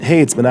Hey,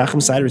 it's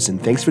Menachem Siderson.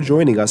 Thanks for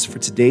joining us for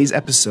today's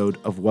episode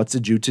of What's a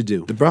Jew to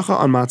Do. The bracha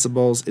on matzah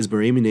balls is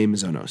Borei Minei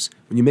Mizonos.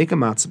 When you make a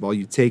matzah ball,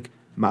 you take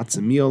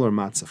matzah meal or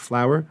matzah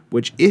flour,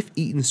 which if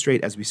eaten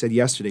straight, as we said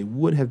yesterday,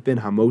 would have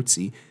been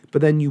hamotzi,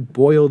 but then you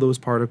boil those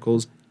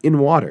particles in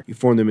water. You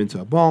form them into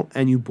a ball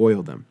and you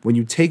boil them. When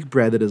you take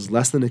bread that is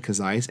less than a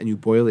kazais and you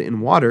boil it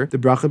in water, the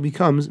bracha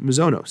becomes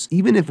mizonos.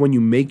 Even if when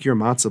you make your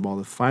matzah ball,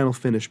 the final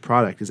finished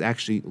product is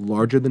actually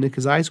larger than a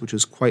kazais, which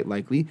is quite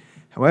likely.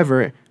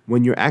 However,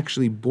 when you're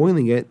actually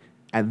boiling it,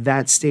 at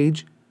that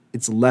stage,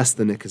 it's less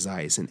than a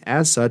kazais, and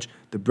as such,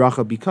 the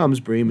bracha becomes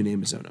Borei Minei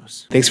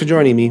Mizonos. Thanks for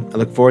joining me. I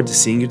look forward to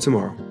seeing you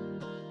tomorrow.